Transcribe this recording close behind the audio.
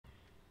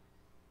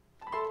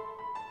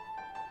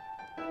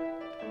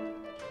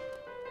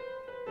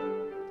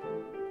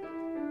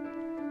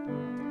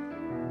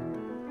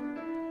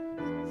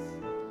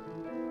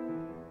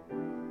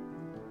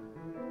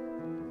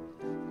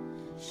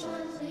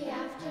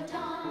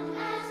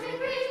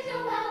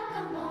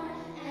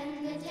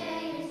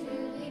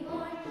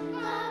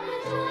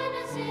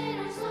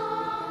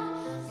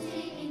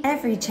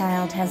Every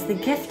child has the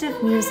gift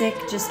of music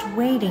just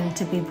waiting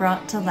to be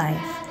brought to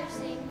life.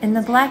 In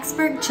the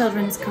Blacksburg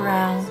Children's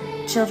Chorale,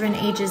 children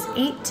ages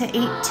 8 to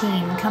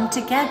 18 come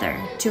together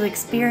to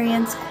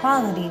experience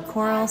quality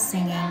choral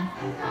singing.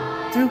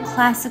 Through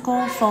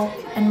classical, folk,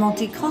 and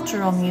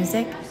multicultural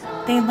music,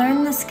 they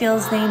learn the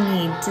skills they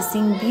need to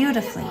sing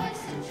beautifully,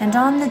 and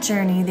on the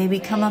journey they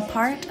become a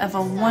part of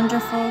a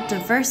wonderful,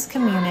 diverse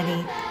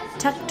community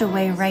tucked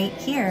away right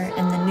here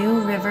in the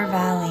New River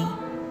Valley.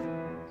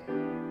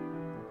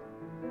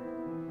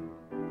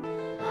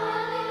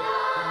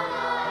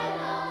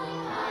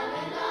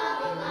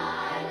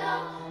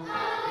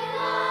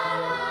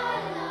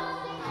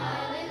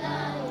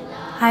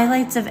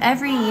 Highlights of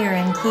every year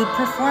include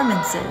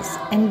performances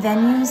in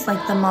venues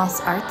like the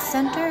Moss Arts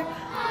Center,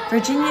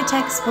 Virginia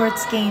Tech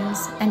sports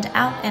games, and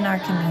out in our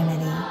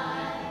community.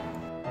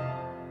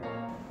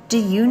 Do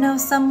you know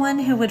someone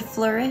who would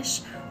flourish,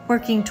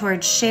 working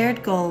towards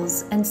shared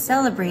goals and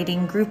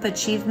celebrating group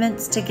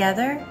achievements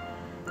together?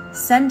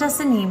 Send us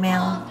an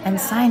email and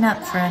sign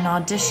up for an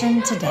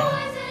audition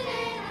today.